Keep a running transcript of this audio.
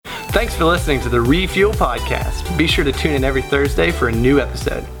Thanks for listening to the Refuel Podcast. Be sure to tune in every Thursday for a new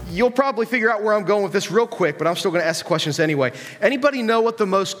episode. You'll probably figure out where I'm going with this real quick, but I'm still going to ask the questions anyway. Anybody know what the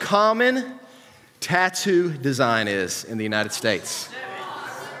most common tattoo design is in the United States?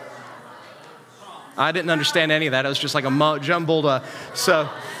 I didn't understand any of that. It was just like a jumbled, a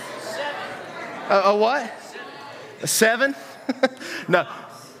what? A 7? No.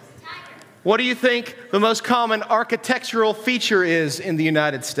 What do you think the most common architectural feature is in the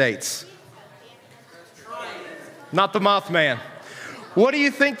United States? Not the Mothman. What do you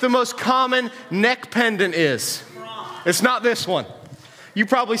think the most common neck pendant is? It's not this one. You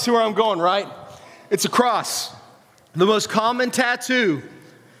probably see where I'm going, right? It's a cross. The most common tattoo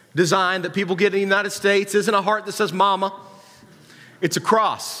design that people get in the United States isn't a heart that says mama. It's a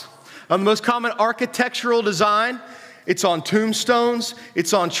cross. The most common architectural design, it's on tombstones,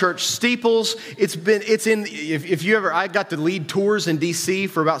 it's on church steeples, I got to lead tours in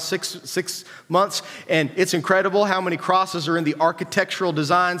DC for about six months, and it's incredible how many crosses are in the architectural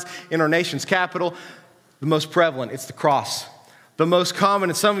designs in our nation's capital. The most prevalent, it's the cross. The most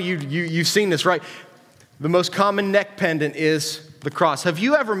common, and some of you've seen this, right? The most common neck pendant is the cross. Have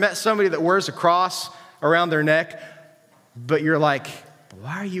you ever met somebody that wears a cross around their neck, but you're like,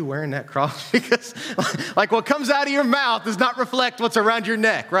 why are you wearing that cross? Because like what comes out of your mouth does not reflect what's around your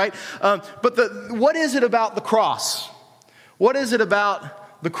neck, right? But what is it about the cross? What is it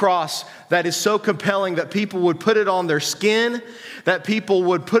about the cross that is so compelling that people would put it on their skin, that people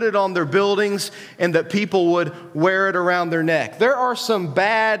would put it on their buildings, and that people would wear it around their neck? There are some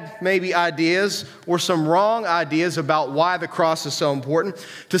bad maybe ideas or some wrong ideas about why the cross is so important.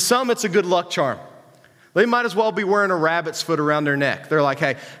 To some, it's a good luck charm. They might as well be wearing a rabbit's foot around their neck. They're like,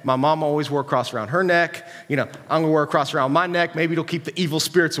 hey, my mom always wore a cross around her neck. I'm going to wear a cross around my neck. Maybe it'll keep the evil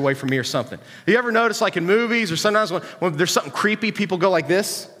spirits away from me or something. Have you ever noticed, like in movies or sometimes when there's something creepy, people go like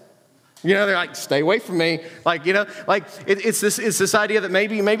this? They're like, stay away from me. It's this idea that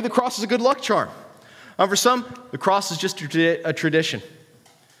maybe the cross is a good luck charm. For some, the cross is just a tradition.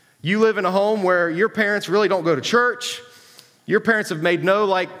 You live in a home where your parents really don't go to church. Your parents have made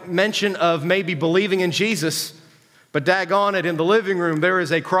no mention of maybe believing in Jesus, but daggone it, in the living room, there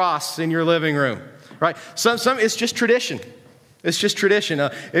is a cross in your living room, right? Some it's just tradition. It's just tradition.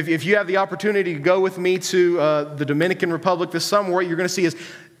 If you have the opportunity to go with me to the Dominican Republic this summer, what you're going to see is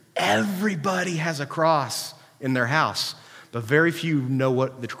everybody has a cross in their house, but very few know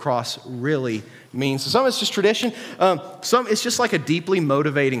what the cross really means. So some it's just tradition. Some it's just like a deeply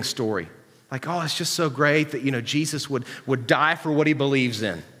motivating story. Like, oh, it's just so great that, Jesus would die for what he believes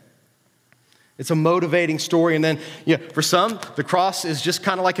in. It's a motivating story. And then, for some, the cross is just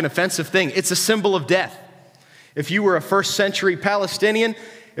kind of like an offensive thing. It's a symbol of death. If you were a first century Palestinian,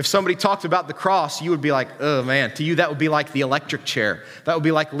 if somebody talked about the cross, you would be like, oh man, to you that would be like the electric chair. That would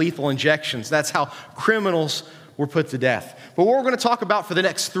be like lethal injections. That's how criminals were put to death. But what we're going to talk about for the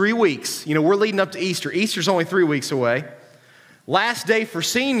next 3 weeks, we're leading up to Easter. Easter's only 3 weeks away. Last day for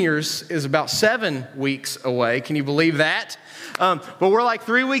seniors is about 7 weeks away. Can you believe that? But we're like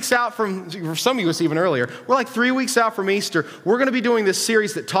 3 weeks out for some of you it's even earlier. We're like 3 weeks out from Easter. We're going to be doing this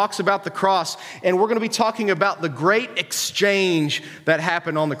series that talks about the cross, and we're going to be talking about the great exchange that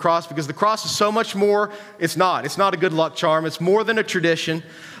happened on the cross, because the cross is so much more. It's not a good luck charm. It's more than a tradition.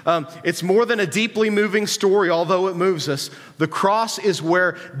 It's more than a deeply moving story, although it moves us. The cross is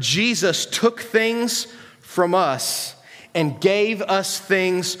where Jesus took things from us and gave us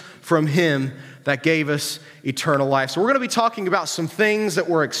things from him that gave us eternal life. So we're going to be talking about some things that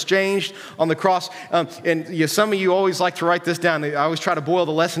were exchanged on the cross. Some of you always like to write this down. I always try to boil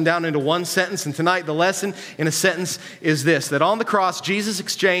the lesson down into one sentence. And tonight, the lesson in a sentence is this: that on the cross, Jesus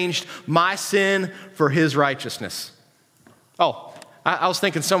exchanged my sin for his righteousness. Oh, I was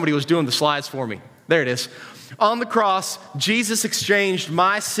thinking somebody was doing the slides for me. There it is. On the cross, Jesus exchanged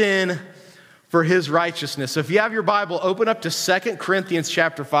my sin for his righteousness. So if you have your Bible, open up to 2 Corinthians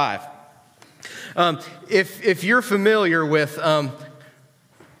chapter 5. If you're familiar with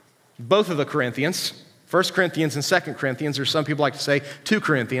both of the Corinthians, 1 Corinthians and 2 Corinthians, or some people like to say 2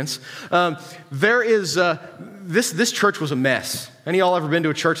 Corinthians, this church was a mess. Any of y'all ever been to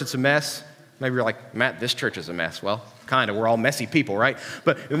a church that's a mess? Maybe you're like, Matt, this church is a mess. Well, kind of. We're all messy people, right?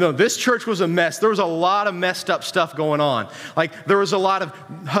 But no, this church was a mess. There was a lot of messed up stuff going on. Like there was a lot of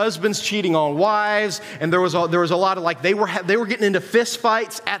husbands cheating on wives, and there was a lot of they were getting into fist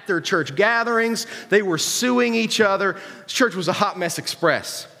fights at their church gatherings. They were suing each other. This church was a hot mess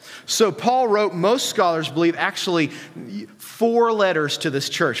express. So Paul wrote, most scholars believe, actually 4 letters to this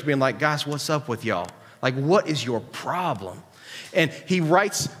church, being like, guys, what's up with y'all? Like, what is your problem? And he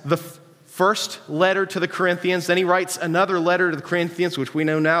writes the first letter to the Corinthians. Then he writes another letter to the Corinthians, which we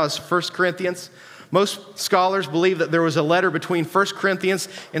know now as 1 Corinthians. Most scholars believe that there was a letter between 1 Corinthians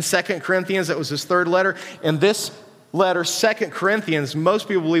and 2 Corinthians. That was his third letter. And this letter, 2 Corinthians, most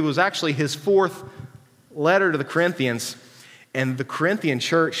people believe was actually his fourth letter to the Corinthians. And the Corinthian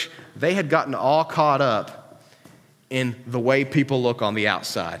church, they had gotten all caught up in the way people look on the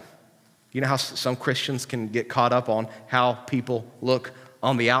outside. You know how some Christians can get caught up on how people look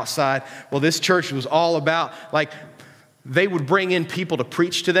on the outside? Well, this church was all about, like, they would bring in people to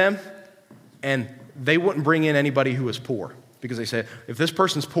preach to them, and they wouldn't bring in anybody who was poor. Because they said, if this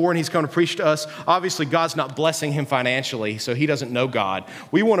person's poor and he's going to preach to us, obviously God's not blessing him financially, so he doesn't know God.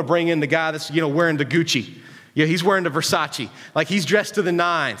 We want to bring in the guy that's, wearing the Gucci. Yeah, he's wearing the Versace. Like, he's dressed to the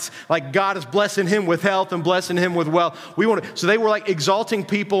nines. Like, God is blessing him with health and blessing him with wealth. So they were like exalting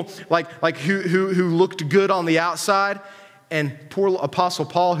people like who looked good on the outside. And poor Apostle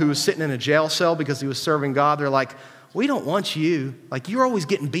Paul, who was sitting in a jail cell because he was serving God, they're like, we don't want you. Like, you're always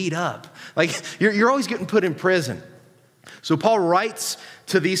getting beat up. Like, you're always getting put in prison. So Paul writes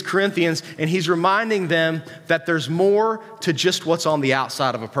to these Corinthians, and he's reminding them that there's more to just what's on the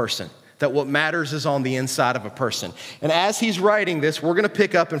outside of a person, that what matters is on the inside of a person. And as he's writing this, we're going to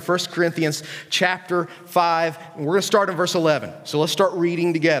pick up in 1 Corinthians chapter 5, and we're going to start in verse 11. So let's start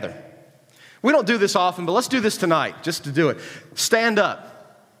reading together. We don't do this often, but let's do this tonight, just to do it. Stand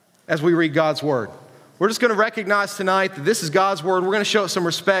up as we read God's word. We're just going to recognize tonight that this is God's word. We're going to show it some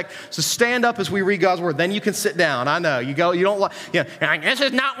respect. So stand up as we read God's word. Then you can sit down. I know you don't like, this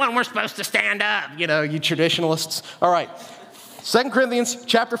is not when we're supposed to stand up, you traditionalists. All right. 2 Corinthians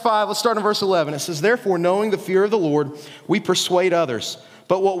chapter 5, let's start in verse 11. It says, therefore, knowing the fear of the Lord, we persuade others.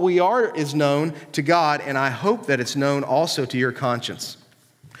 But what we are is known to God, and I hope that it's known also to your conscience.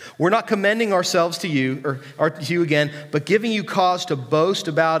 We're not commending ourselves to you, or to you again, but giving you cause to boast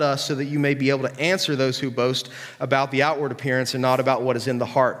about us so that you may be able to answer those who boast about the outward appearance and not about what is in the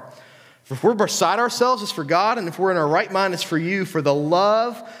heart. For if we're beside ourselves, it's for God, and if we're in our right mind, it's for you. For the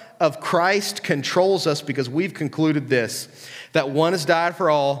love of Christ controls us, because we've concluded this, that one has died for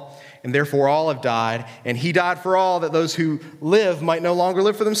all, and therefore all have died. And he died for all, that those who live might no longer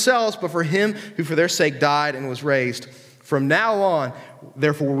live for themselves, but for him who for their sake died and was raised. From now on,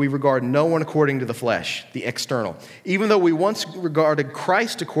 therefore, we regard no one according to the flesh, the external. Even though we once regarded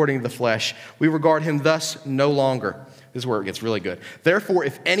Christ according to the flesh, we regard him thus no longer. This is where it gets really good. Therefore,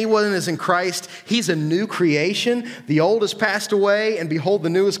 if anyone is in Christ, he's a new creation. The old has passed away, and behold, the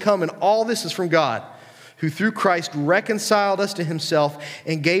new has come. And all this is from God, who through Christ reconciled us to himself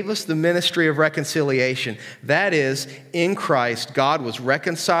and gave us the ministry of reconciliation. That is, in Christ, God was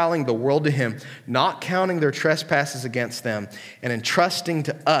reconciling the world to him, not counting their trespasses against them, and entrusting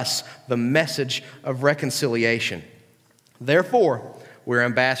to us the message of reconciliation. Therefore, we're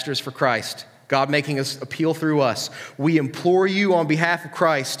ambassadors for Christ, God making us appeal through us. We implore you on behalf of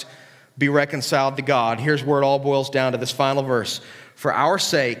Christ, be reconciled to God. Here's where it all boils down to this final verse. For our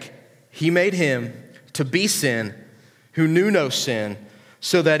sake, he made him to be sin, who knew no sin,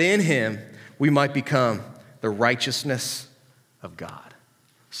 so that in him we might become the righteousness of God.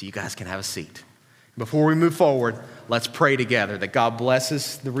 So you guys can have a seat. Before we move forward, let's pray together that God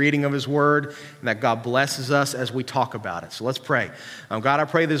blesses the reading of his word and that God blesses us as we talk about it. So let's pray. God, I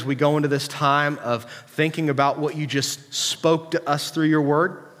pray that as we go into this time of thinking about what you just spoke to us through your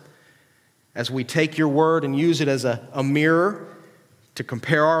word, as we take your word and use it as a mirror to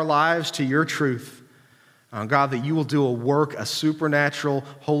compare our lives to your truth, God, that you will do a supernatural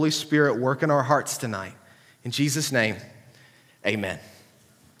Holy Spirit work in our hearts tonight. In Jesus' name, amen.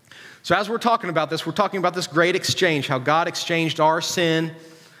 So as we're talking about this great exchange, how God exchanged our sin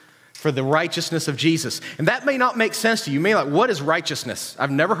for the righteousness of Jesus. And that may not make sense to you. You may be like, what is righteousness?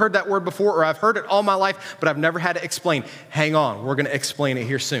 I've never heard that word before, or I've heard it all my life, but I've never had it explained. Hang on, we're going to explain it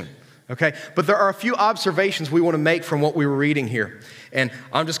here soon. Okay, but there are a few observations we want to make from what we were reading here. And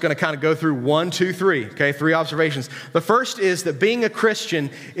I'm just going to kind of go through 1, 2, 3, okay, 3 observations. The first is that being a Christian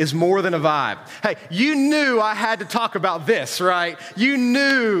is more than a vibe. Hey, you knew I had to talk about this, right? You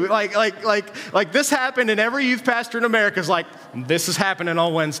knew, like this happened, and every youth pastor in America is like, this is happening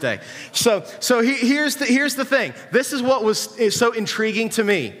on Wednesday. So here's the thing. This is what is so intriguing to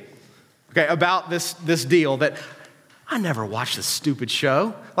me, okay, about this deal, that I never watched this stupid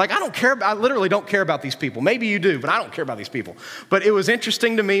show. Like, I literally don't care about these people. Maybe you do, but I don't care about these people. But it was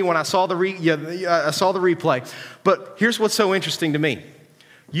interesting to me when I saw the replay. But here's what's so interesting to me.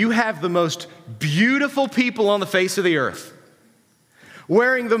 You have the most beautiful people on the face of the earth,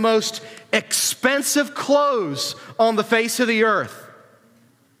 wearing the most expensive clothes on the face of the earth.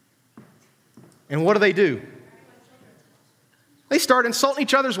 And what do? They start insulting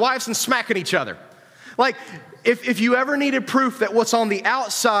each other's wives and smacking each other. Like, if you ever needed proof that what's on the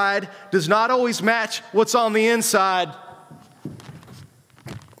outside does not always match what's on the inside,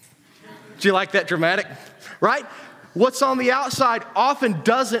 do you like that dramatic? Right? What's on the outside often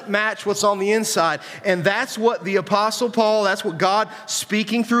doesn't match what's on the inside. And that's what the Apostle Paul, that's what God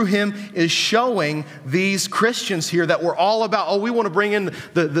speaking through him is showing these Christians here, that we're all about, oh, we want to bring in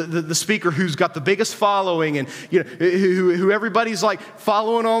the speaker who's got the biggest following and who everybody's like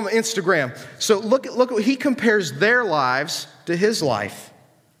following on Instagram. So look what he compares their lives to his life.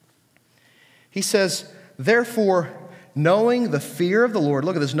 He says, therefore, knowing the fear of the Lord,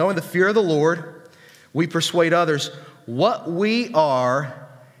 look at this, knowing the fear of the Lord, we persuade others. What we are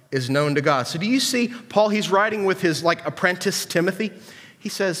is known to God. So do you see Paul, he's writing with his like apprentice Timothy. He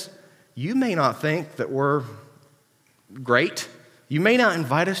says, you may not think that we're great. You may not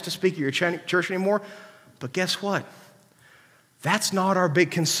invite us to speak at your church anymore, but guess what? That's not our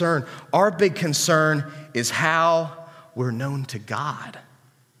big concern. Our big concern is how we're known to God,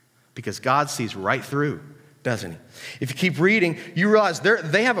 because God sees right through, doesn't he? If you keep reading, you realize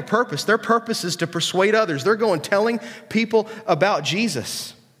they have a purpose. Their purpose is to persuade others. They're going telling people about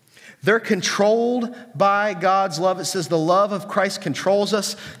Jesus. They're controlled by God's love. It says the love of Christ controls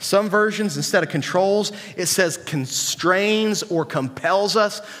us. Some versions, instead of controls, it says constrains or compels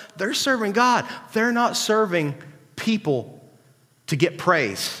us. They're serving God. They're not serving people to get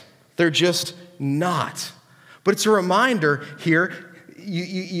praise. They're just not. But it's a reminder here.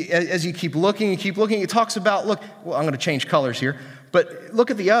 As you keep looking, it talks about, look, well, I'm going to change colors here, but look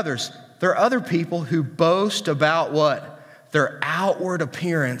at the others. There are other people who boast about what? Their outward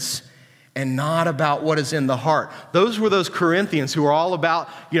appearance and not about what is in the heart. Those were those Corinthians who were all about,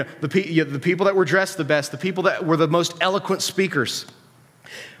 the people that were dressed the best, the people that were the most eloquent speakers.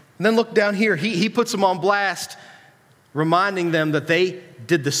 And then look down here. He puts them on blast, reminding them that they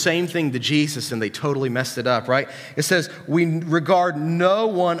did the same thing to Jesus and they totally messed it up, right? It says, we regard no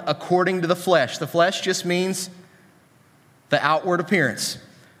one according to the flesh. The flesh just means the outward appearance.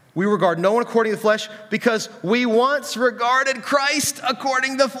 We regard no one according to the flesh because we once regarded Christ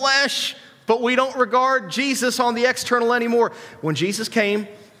according to the flesh, but we don't regard Jesus on the external anymore. When Jesus came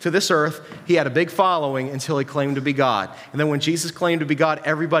to this earth, he had a big following until he claimed to be God. And then when Jesus claimed to be God,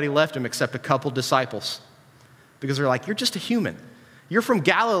 everybody left him except a couple disciples. Because they're like, you're just a human. You're from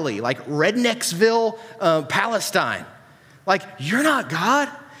Galilee, like Rednecksville, Palestine. Like, you're not God.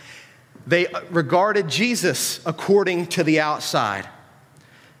 They regarded Jesus according to the outside.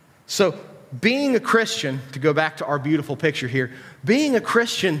 So being a Christian, to go back to our beautiful picture here, being a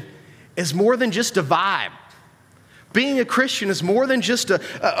Christian is more than just a vibe. Being a Christian is more than just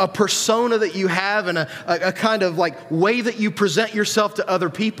a persona that you have and a kind of like way that you present yourself to other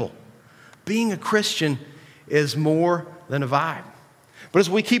people. Being a Christian is more than a vibe. But as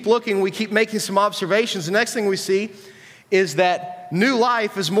we keep looking, we keep making some observations, the next thing we see is that new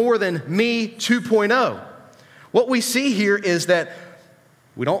life is more than me 2.0. What we see here is that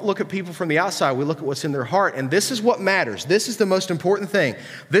we don't look at people from the outside, we look at what's in their heart, and this is what matters. This is the most important thing.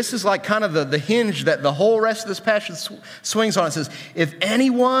 This is like kind of the hinge that the whole rest of this passage swings on. It says, if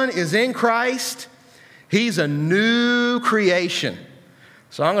anyone is in Christ, he's a new creation.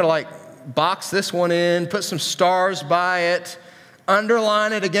 So I'm going to box this one in, put some stars by it,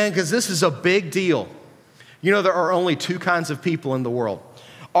 underline it again, because this is a big deal. You know, there are only two kinds of people in the world.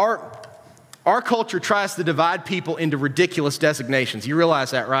 Our culture tries to divide people into ridiculous designations. You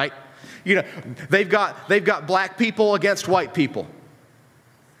realize that, right? You know, they've got black people against white people.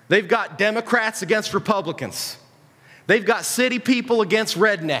 They've got Democrats against Republicans. They've got city people against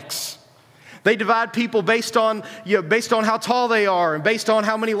rednecks. They divide people based on how tall they are and based on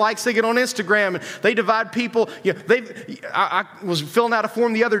how many likes they get on Instagram. And they divide people. I was filling out a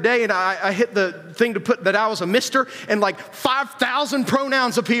form the other day and I hit the thing to put that I was a mister and 5,000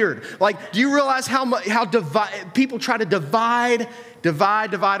 pronouns appeared. Do you realize how people try to divide?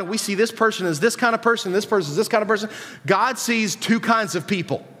 And we see this person as this kind of person, this person is this kind of person. God sees two kinds of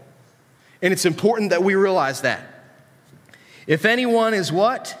people. And it's important that we realize that. If anyone is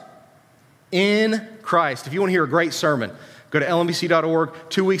what? In Christ. If you want to hear a great sermon, go to lmbc.org.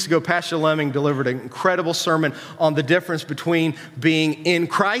 2 weeks ago, Pastor Lemming delivered an incredible sermon on the difference between being in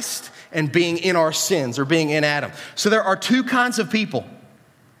Christ and being in our sins or being in Adam. So there are two kinds of people.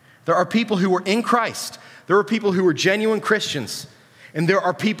 There are people who are in Christ. There are people who are genuine Christians. And there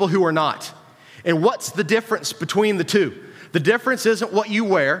are people who are not. And what's the difference between the two? The difference isn't what you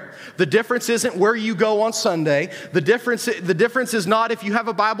wear. The difference isn't where you go on Sunday. The difference is not if you have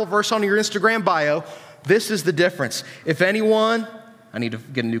a Bible verse on your Instagram bio. This is the difference. If anyone, I need to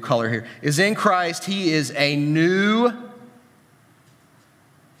get a new color here, is in Christ, he is a new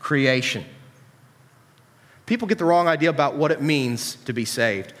creation. People get the wrong idea about what it means to be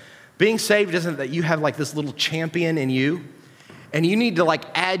saved. Being saved isn't that you have like this little champion in you and you need to like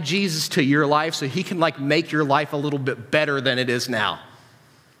add Jesus to your life so he can like make your life a little bit better than it is now.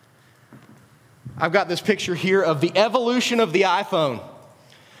 I've got this picture here of the evolution of the iPhone.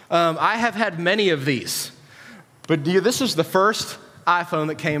 I have had many of these, but this is the first iPhone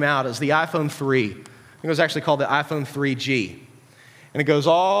that came out. It's the iPhone 3. I think it was actually called the iPhone 3G. And it goes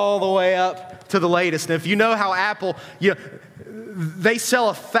all the way up to the latest. And if you know how Apple, they sell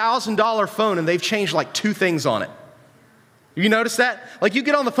a $1,000 phone and they've changed like 2 things on it. You notice that? Like you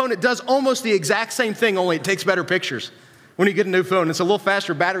get on the phone, it does almost the exact same thing, only it takes better pictures. When you get a new phone, it's a little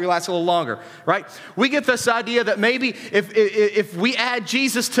faster, battery lasts a little longer, right? We get this idea that maybe if we add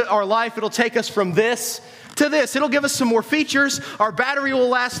Jesus to our life, it'll take us from this to this. It'll give us some more features. Our battery will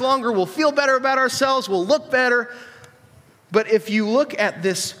last longer. We'll feel better about ourselves. We'll look better. But if you look at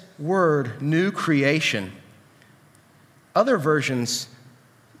this word, new creation, other versions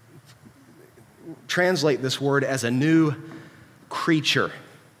translate this word as a new creature.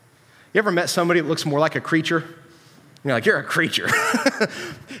 You ever met somebody that looks more like a creature? You're like, you're a creature.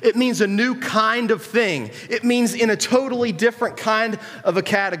 It means a new kind of thing. It means in a totally different kind of a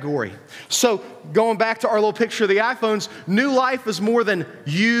category. So going back to our little picture of the iPhones, new life is more than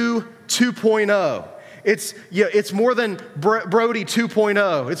you 2.0. It's more than Brody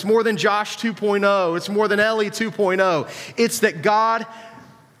 2.0. It's more than Josh 2.0. It's more than Ellie 2.0. It's that God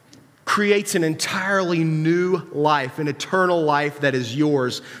creates an entirely new life, an eternal life that is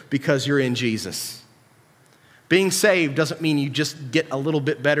yours because you're in Jesus. Being saved doesn't mean you just get a little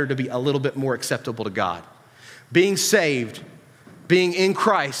bit better to be a little bit more acceptable to God. Being saved, being in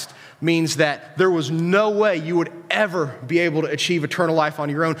Christ, means that there was no way you would ever be able to achieve eternal life on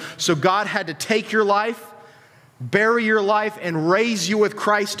your own. So God had to take your life, bury your life, and raise you with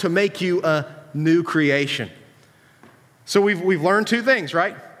Christ to make you a new creation. So we've learned 2 things,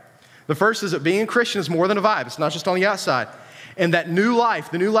 right? The first is that being a Christian is more than a vibe. It's not just on the outside. And that new life,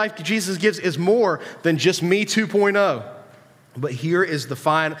 the new life Jesus gives is more than just me 2.0. But here's the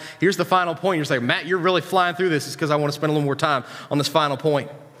final point. You're saying, Matt, you're really flying through this. It's because I want to spend a little more time on this final point.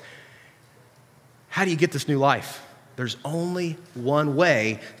 How do you get this new life? There's only one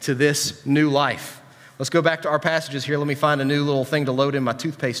way to this new life. Let's go back to our passages here. Let me find a new little thing to load in my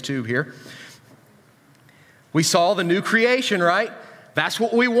toothpaste tube here. We saw the new creation, right? That's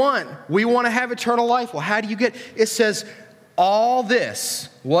what we want. We want to have eternal life. Well, how do you get? It says all this.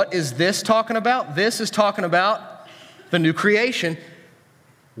 What is this talking about? This is talking about the new creation.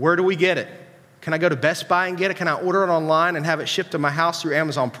 Where do we get it? Can I go to Best Buy and get it? Can I order it online and have it shipped to my house through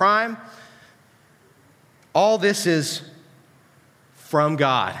Amazon Prime? All this is from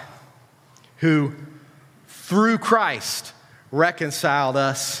God, who through Christ reconciled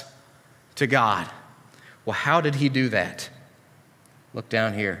us to God. Well, how did he do that? Look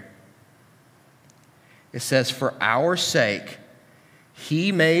down here. It says, for our sake,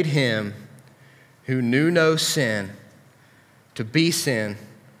 he made him who knew no sin to be sin,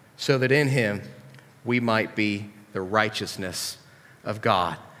 so that in him we might be the righteousness of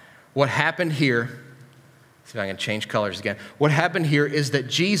God. What happened here, see if I can change colors again. What happened here is that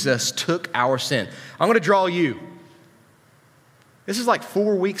Jesus took our sin. I'm going to draw you. This is like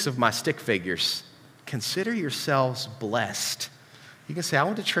 4 weeks of my stick figures. Consider yourselves blessed. You can say, I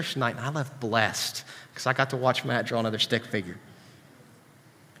went to church tonight and I left blessed because I got to watch Matt draw another stick figure.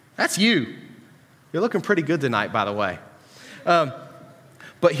 That's you. You're looking pretty good tonight, by the way.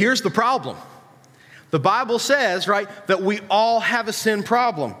 But here's the problem. The Bible says, right, that we all have a sin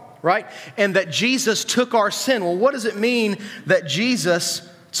problem, right? And that Jesus took our sin. Well, what does it mean that Jesus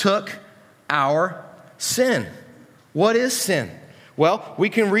took our sin? What is sin? Well, we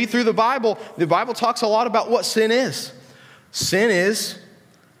can read through the Bible. The Bible talks a lot about what sin is. Sin is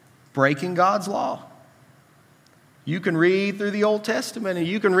breaking God's law. You can read through the Old Testament and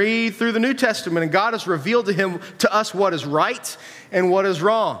you can read through the New Testament, and God has revealed to us what is right and what is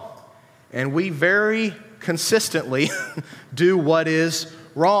wrong. And we very consistently do what is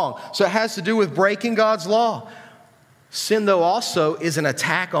wrong. So it has to do with breaking God's law. Sin, though, also is an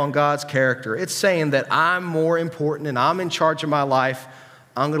attack on God's character. It's saying that I'm more important and I'm in charge of my life.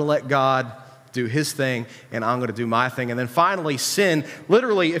 I'm going to let God do his thing and I'm going to do my thing. And then finally, sin,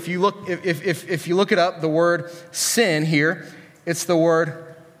 literally, if you look it up, the word sin here, it's the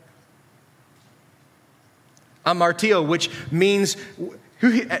word amartio, which means,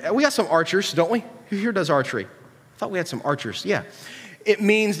 we got some archers, don't we? Who here does archery? I thought we had some archers, yeah. It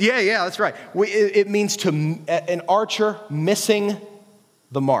means, yeah, that's right. It means an archer missing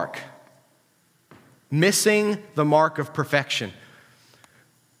the mark. Missing the mark of perfection.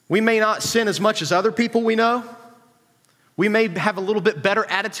 We may not sin as much as other people we know. We may have a little bit better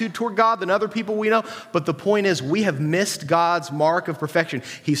attitude toward God than other people we know, but the point is we have missed God's mark of perfection.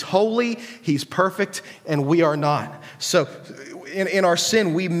 He's holy, He's perfect, and we are not. So in our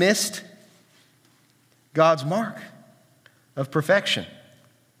sin, we missed God's mark of perfection.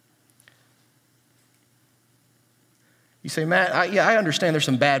 You say, Matt, I understand there's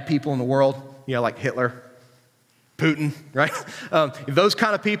some bad people in the world, like Hitler, Putin, right? Those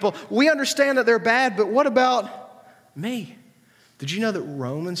kind of people. We understand that they're bad, but what about me? Did you know that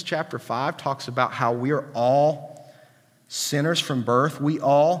Romans chapter 5 talks about how we are all sinners from birth? We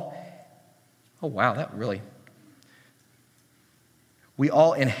all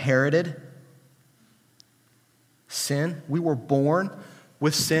inherited sin. We were born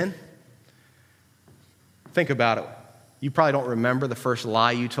with sin. Think about it. You probably don't remember the first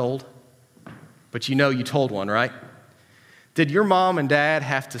lie you told, but you know you told one, right? Did your mom and dad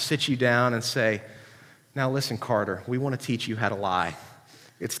have to sit you down and say, now listen, Carter, we want to teach you how to lie.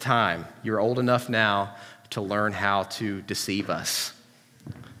 It's time. You're old enough now to learn how to deceive us.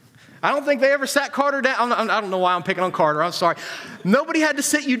 I don't think they ever sat Carter down. I don't know why I'm picking on Carter. I'm sorry. Nobody had to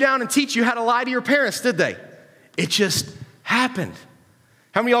sit you down and teach you how to lie to your parents, did they? It just happened.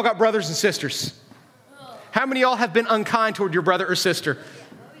 How many of y'all got brothers and sisters? How many of y'all have been unkind toward your brother or sister?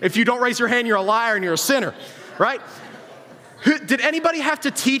 If you don't raise your hand, you're a liar and you're a sinner, right? Did anybody have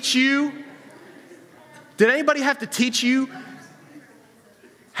to teach you? Did anybody have to teach you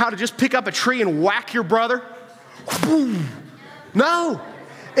how to just pick up a tree and whack your brother? No.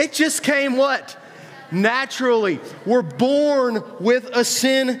 It just came what? Naturally. We're born with a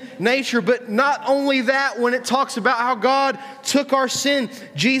sin nature. But not only that, when it talks about how God took our sin,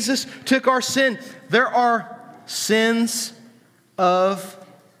 Jesus took our sin, there are sins of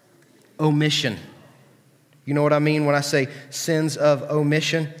omission. You know what I mean when I say sins of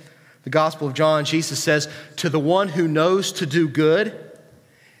omission? The Gospel of John, Jesus says, to the one who knows to do good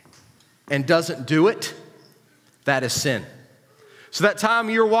and doesn't do it, that is sin. So that time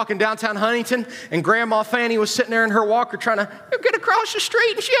you were walking downtown Huntington and Grandma Fanny was sitting there in her walker trying to get across the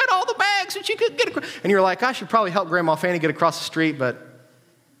street and she had all the bags that she could get across. And you're like, I should probably help Grandma Fanny get across the street, but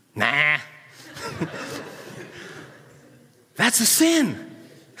nah. That's a sin.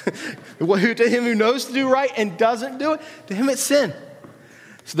 To him who knows to do right and doesn't do it, to him it's sin.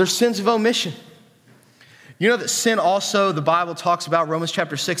 So there's sins of omission. You know that sin also, the Bible talks about, Romans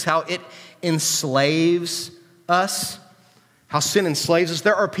chapter 6, how it enslaves us. How sin enslaves us.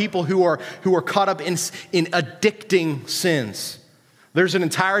 There are people who are caught up in addicting sins. There's an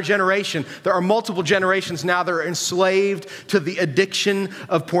entire generation. There are multiple generations now that are enslaved to the addiction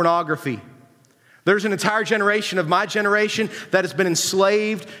of pornography. There's an entire generation of my generation that has been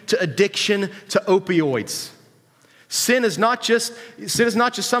enslaved to addiction to opioids. Sin is not just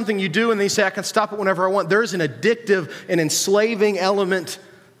something you do and then you say, I can stop it whenever I want. There is an addictive and enslaving element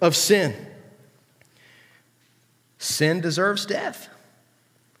of sin. Sin deserves death.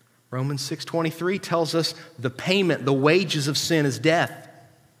 Romans 6:23 tells us the payment, the wages of sin is death.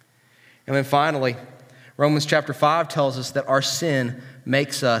 And then finally, Romans chapter 5 tells us that our sin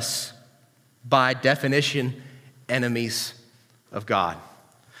makes us, by definition, enemies of God.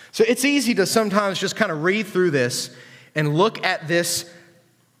 So it's easy to sometimes just kind of read through this and look at this,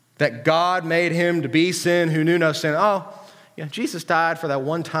 that God made him to be sin who knew no sin. Oh, yeah, Jesus died for that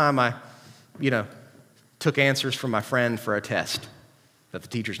one time I, took answers from my friend for a test that the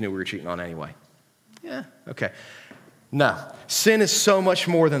teachers knew we were cheating on anyway. Yeah, okay. No, sin is so much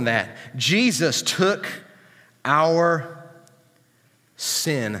more than that. Jesus took our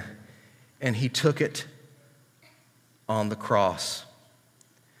sin and he took it on the cross.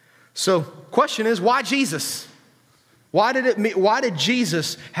 So, question is, why Jesus? Why did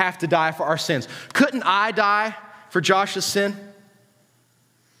Jesus have to die for our sins? Couldn't I die for Josh's sin?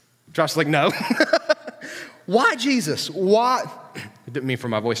 Josh's like, no. Why Jesus? Why? It didn't mean for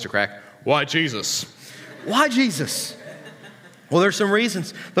my voice to crack. Why Jesus? Why Jesus? Well, there's some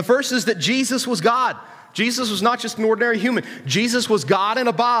reasons. The first is that Jesus was God. Jesus was not just an ordinary human. Jesus was God in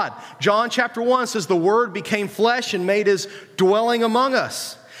a bod. John chapter 1 says the Word became flesh and made his dwelling among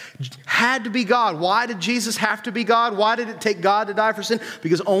us. Had to be God. Why did Jesus have to be God? Why did it take God to die for sin?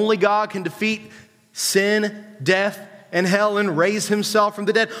 Because only God can defeat sin, death, and hell and raise himself from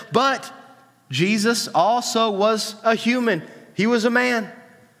the dead. But Jesus also was a human. He was a man.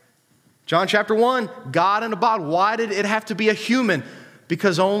 John chapter 1, God in a bod. Why did it have to be a human?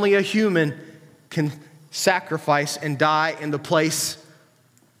 Because only a human can sacrifice and die in the place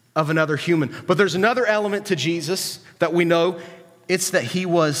of another human. But there's another element to Jesus that we know. It's that he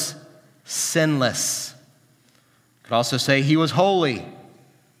was sinless. Could also say he was holy.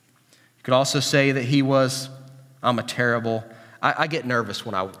 You could also say that he was, I get nervous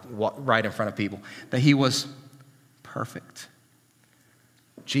when I write in front of people, that he was perfect.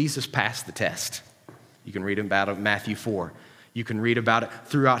 Jesus passed the test. You can read about it in Matthew 4. You can read about it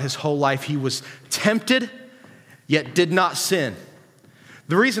throughout his whole life. He was tempted, yet did not sin.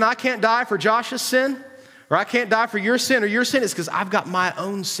 The reason I can't die for Josh's sin, or I can't die for your sin or your sin, is because I've got my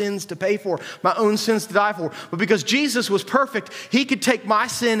own sins to pay for, my own sins to die for. But because Jesus was perfect, he could take my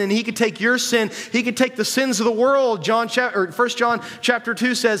sin and he could take your sin. He could take the sins of the world, 1 John chapter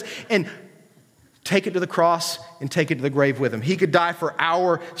 2 says, and take it to the cross and take it to the grave with him. He could die for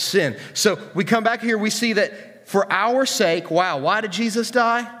our sin. So we come back here, we see that for our sake, wow, why did Jesus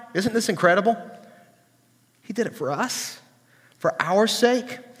die? Isn't this incredible? He did it for us. For our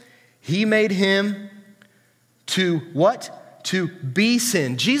sake, he made him to what? To be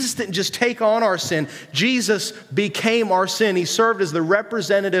sin. Jesus didn't just take on our sin. Jesus became our sin. He served as the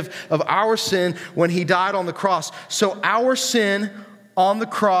representative of our sin when he died on the cross. So our sin on the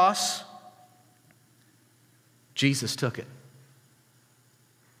cross, Jesus took it.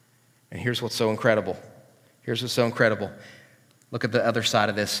 And here's what's so incredible. Look at the other side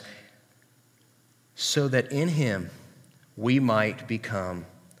of this. So that in him we might become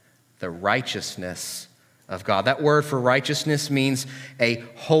the righteousness of God. That word for righteousness means a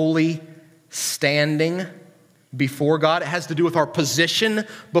holy standing before God. It has to do with our position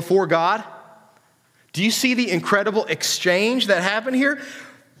before God. Do you see the incredible exchange that happened here?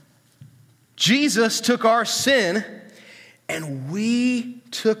 Jesus took our sin and we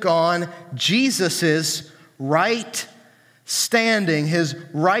took on Jesus's right standing, his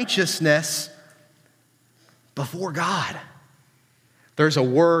righteousness before God. There's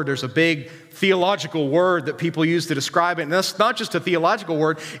a big theological word that people use to describe it. And that's not just a theological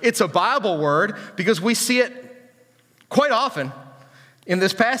word, it's a Bible word because we see it quite often in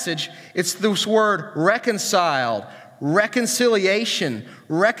this passage. It's this word reconciled, reconciliation,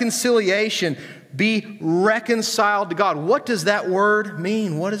 be reconciled to God. What does that word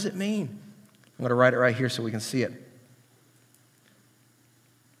mean? What does it mean? I'm going to write it right here so we can see it.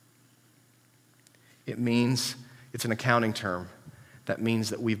 It means, it's an accounting term. That means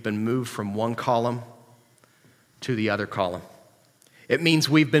that we've been moved from one column to the other column. It means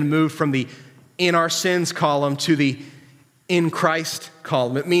we've been moved from the in our sins column to the in Christ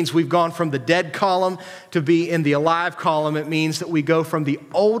column. It means we've gone from the dead column to be in the alive column. It means that we go from the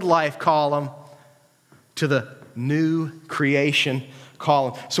old life column to the new creation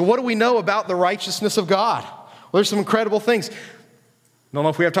column. So what do we know about the righteousness of God? Well, there's some incredible things. I don't know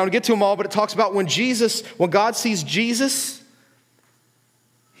if we have time to get to them all, but it talks about when God sees Jesus,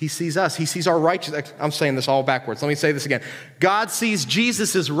 he sees us. He sees our righteousness. I'm saying this all backwards. Let me say this again. God sees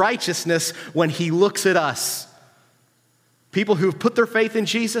Jesus' righteousness when he looks at us. People who have put their faith in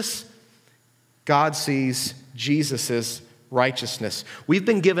Jesus, God sees Jesus' righteousness. We've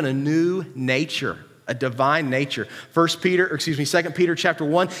been given a new nature, a divine nature. 2 Peter chapter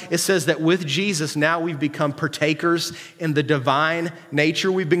 1, it says that with Jesus now we've become partakers in the divine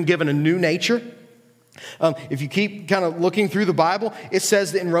nature. We've been given a new nature. If you keep kind of looking through the Bible, it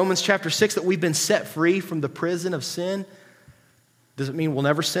says that in Romans chapter 6 that we've been set free from the prison of sin. Does it mean we'll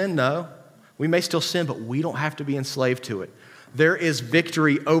never sin? No. We may still sin, but we don't have to be enslaved to it. There is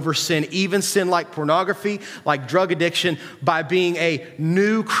victory over sin, even sin like pornography, like drug addiction, by being a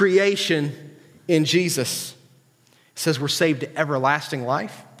new creation in Jesus. It says we're saved to everlasting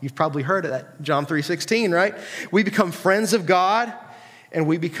life. You've probably heard of that, John 3:16, right? We become friends of God, and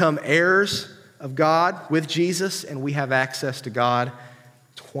we become heirs of God with Jesus, and we have access to God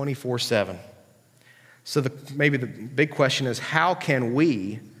 24/7. So maybe the big question is, how can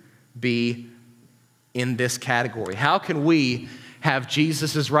we be in this category? How can we have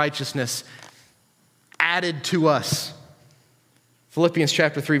Jesus' righteousness added to us? Philippians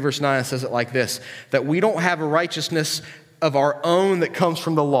chapter 3, verse 9 says it like this, that we don't have a righteousness of our own that comes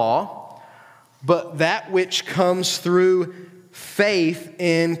from the law, but that which comes through faith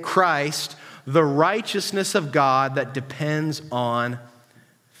in Christ, the righteousness of God that depends on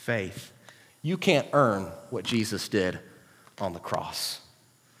faith. You can't earn what Jesus did on the cross.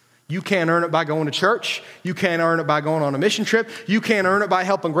 You can't earn it by going to church. You can't earn it by going on a mission trip. You can't earn it by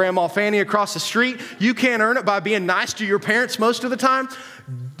helping Grandma Fanny across the street. You can't earn it by being nice to your parents most of the time.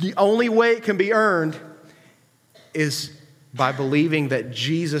 The only way it can be earned is by believing that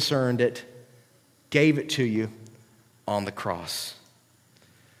Jesus earned it, gave it to you on the cross.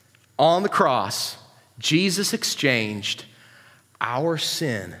 On the cross, Jesus exchanged our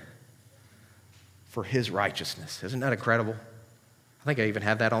sin for his righteousness. Isn't that incredible? I think I even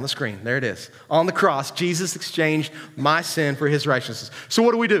have that on the screen. There it is. On the cross, Jesus exchanged my sin for his righteousness. So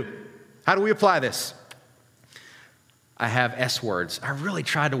what do we do? How do we apply this? I have S words. I really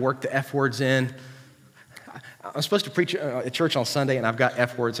tried to work the F words in. I'm supposed to preach at church on Sunday, and I've got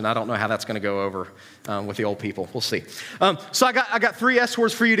F words, and I don't know how that's going to go over with the old people. We'll see. So I got 3 S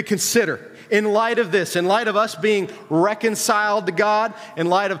words for you to consider in light of this, in light of us being reconciled to God, in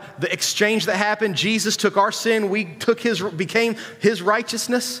light of the exchange that happened. Jesus took our sin, we became his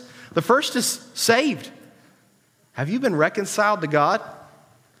righteousness. The first is saved. Have you been reconciled to God?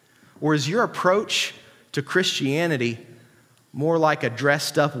 Or is your approach to Christianity more like a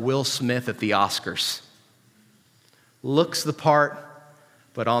dressed up Will Smith at the Oscars? Looks the part,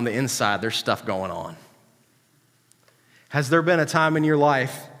 but on the inside, there's stuff going on. Has there been a time in your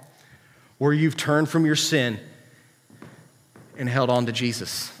life where you've turned from your sin and held on to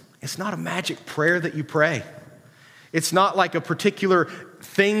Jesus? It's not a magic prayer that you pray. It's not like a particular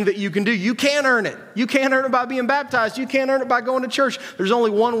thing that you can do. You can't earn it. You can't earn it by being baptized. You can't earn it by going to church. There's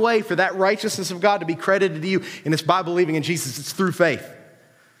only one way for that righteousness of God to be credited to you, and it's by believing in Jesus. It's through faith.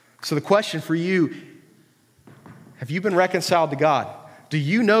 So the question for you, have you been reconciled to God? Do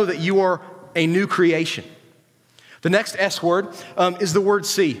you know that you are a new creation? The next S word is the word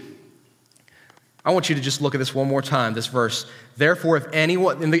see. I want you to just look at this one more time, this verse. Therefore, if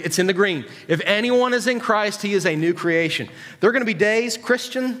anyone, it's in the green, if anyone is in Christ, he is a new creation. There are going to be days,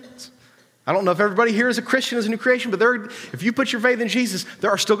 Christians, I don't know if everybody here is a Christian, is a new creation, but if you put your faith in Jesus, there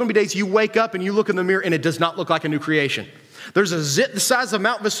are still going to be days you wake up and you look in the mirror and it does not look like a new creation. There's a zit the size of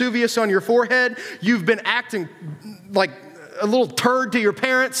Mount Vesuvius on your forehead. You've been acting like a little turd to your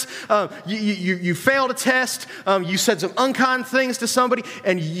parents. You failed a test. You said some unkind things to somebody,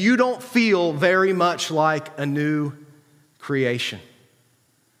 and you don't feel very much like a new creation.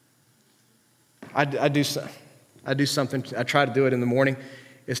 I do something. I try to do it in the morning.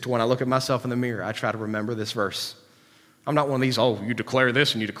 Is to when I look at myself in the mirror, I try to remember this verse. I'm not one of these, you declare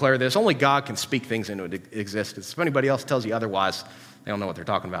this and you declare this. Only God can speak things into existence. If anybody else tells you otherwise, they don't know what they're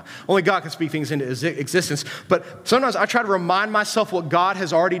talking about. Only God can speak things into existence. But sometimes I try to remind myself what God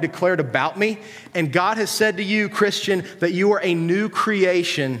has already declared about me. And God has said to you, Christian, that you are a new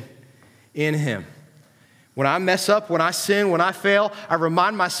creation in Him. When I mess up, when I sin, when I fail, I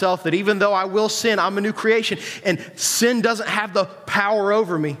remind myself that even though I will sin, I'm a new creation. And sin doesn't have the power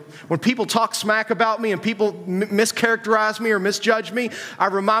over me. When people talk smack about me and people mischaracterize me or misjudge me, I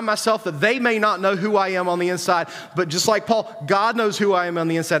remind myself that they may not know who I am on the inside. But just like Paul, God knows who I am on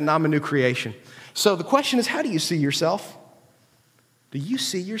the inside, and I'm a new creation. So the question is, how do you see yourself? Do you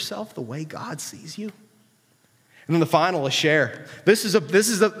see yourself the way God sees you? And then the final is share. This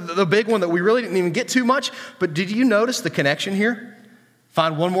is the big one that we really didn't even get too much, but did you notice the connection here?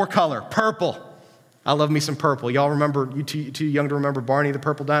 Find one more color, purple. I love me some purple. Y'all remember, you too young to remember Barney the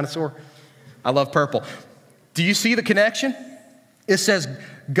purple dinosaur? I love purple. Do you see the connection? It says,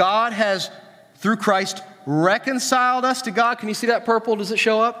 God has, through Christ, reconciled us to God. Can you see that purple? Does it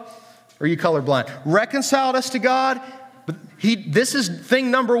show up? Or are you colorblind? Reconciled us to God. But this is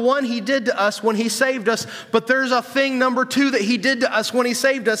thing number one He did to us when He saved us. But there's a thing number 2 that He did to us when He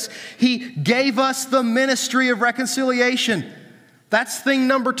saved us. He gave us the ministry of reconciliation. That's thing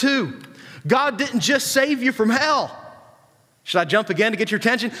number 2. God didn't just save you from hell. Should I jump again to get your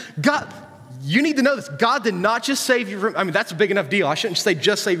attention? You need to know this. God did not just save you from, that's a big enough deal. I shouldn't say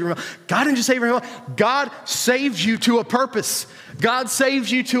just save you from hell. God didn't just save you from hell. God saves you to a purpose. God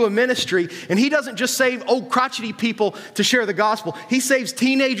saves you to a ministry. And He doesn't just save old crotchety people to share the gospel. He saves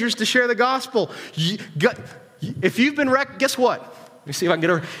teenagers to share the gospel. If you've been, guess what? Let me see if I can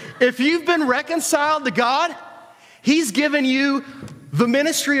get over. If you've been reconciled to God, He's given you the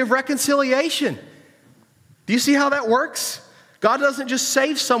ministry of reconciliation. Do you see how that works? God doesn't just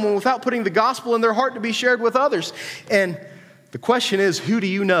save someone without putting the gospel in their heart to be shared with others. And the question is, who do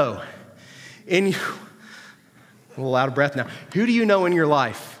you know? I'm a little out of breath now. Who do you know in your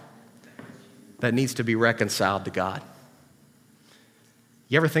life that needs to be reconciled to God?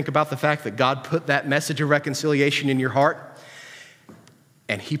 You ever think about the fact that God put that message of reconciliation in your heart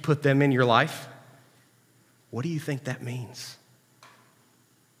and He put them in your life? What do you think that means?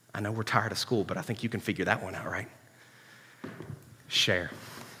 I know we're tired of school, but I think you can figure that one out, right? Share.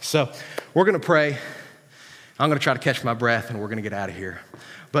 So we're going to pray. I'm going to try to catch my breath, and we're going to get out of here.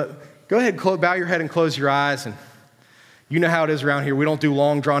 But go ahead, bow your head and close your eyes. And you know how it is around here. We don't do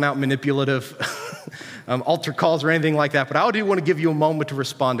long, drawn-out, manipulative altar calls or anything like that. But I do want to give you a moment to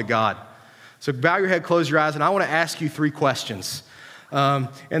respond to God. So bow your head, close your eyes, and I want to ask you 3 questions. And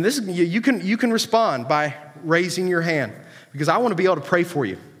this you can respond by raising your hand, because I want to be able to pray for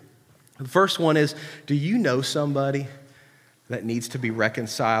you. The first one is, do you know somebody that needs to be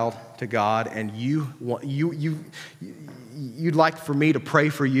reconciled to God, and you'd like for me to pray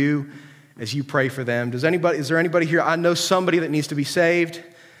for you as you pray for them. Is there anybody here? I know somebody that needs to be saved.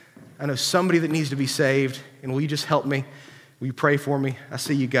 And will you just help me? Will you pray for me? I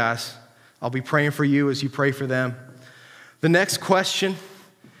see you guys. I'll be praying for you as you pray for them. The next question,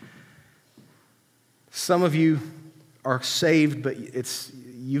 some of you are saved, but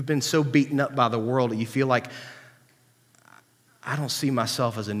you've been so beaten up by the world that you feel like, I don't see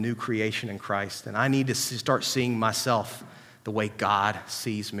myself as a new creation in Christ, and I need to start seeing myself the way God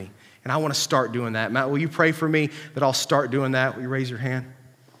sees me. And I want to start doing that. Matt, will you pray for me that I'll start doing that? Will you raise your hand?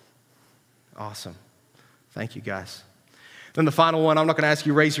 Awesome. Thank you, guys. Then the final one, I'm not going to ask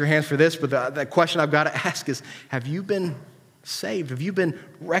you to raise your hands for this, but the question I've got to ask is, have you been saved? Have you been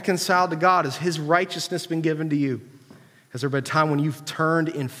reconciled to God? Has his righteousness been given to you? Has there been a time when you've turned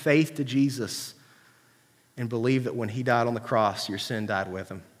in faith to Jesus and believed that when he died on the cross, your sin died with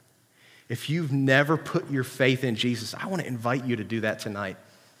him? If you've never put your faith in Jesus, I want to invite you to do that tonight.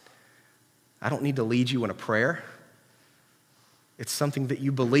 I don't need to lead you in a prayer. It's something that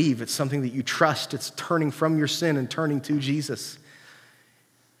you believe. It's something that you trust. It's turning from your sin and turning to Jesus.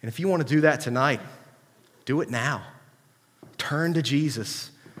 And if you want to do that tonight, do it now. Turn to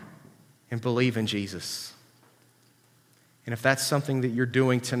Jesus and believe in Jesus. And if that's something that you're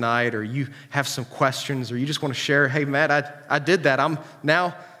doing tonight, or you have some questions, or you just want to share, hey, Matt, I did that. I'm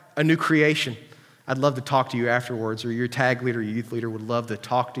now a new creation. I'd love to talk to you afterwards, or your tag leader, your youth leader would love to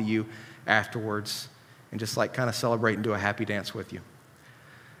talk to you afterwards and just kind of celebrate and do a happy dance with you.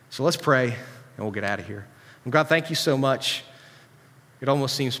 So let's pray, and we'll get out of here. And God, thank you so much. It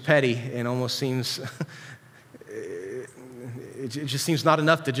almost seems petty, and almost seems, it just seems not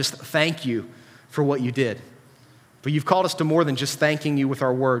enough to just thank you for what you did. But you've called us to more than just thanking you with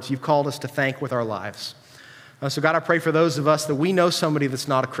our words. You've called us to thank with our lives. So God, I pray for those of us that we know somebody that's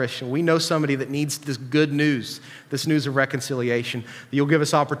not a Christian. We know somebody that needs this good news, this news of reconciliation. That you'll give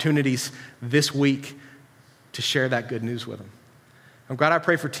us opportunities this week to share that good news with them. And God, I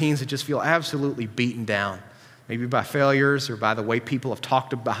pray for teens that just feel absolutely beaten down, maybe by failures or by the way people have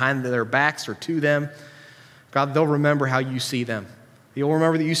talked behind their backs or to them. God, they'll remember how you see them. You'll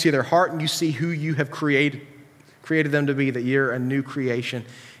remember that you see their heart and you see who you have created them to be, that you're a new creation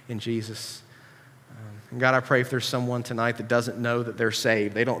in Jesus. And God, I pray if there's someone tonight that doesn't know that they're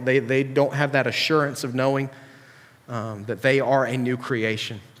saved, they don't have that assurance of knowing that they are a new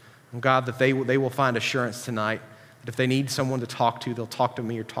creation. And God, that they will find assurance tonight that if they need someone to talk to, they'll talk to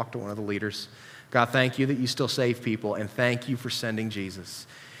me or talk to one of the leaders. God, thank you that you still save people, and thank you for sending Jesus.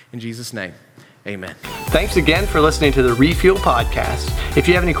 In Jesus' name, amen. Thanks again for listening to the Refuel Podcast. If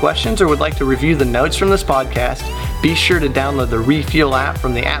you have any questions or would like to review the notes from this podcast, be sure to download the Refuel app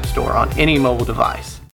from the App Store on any mobile device.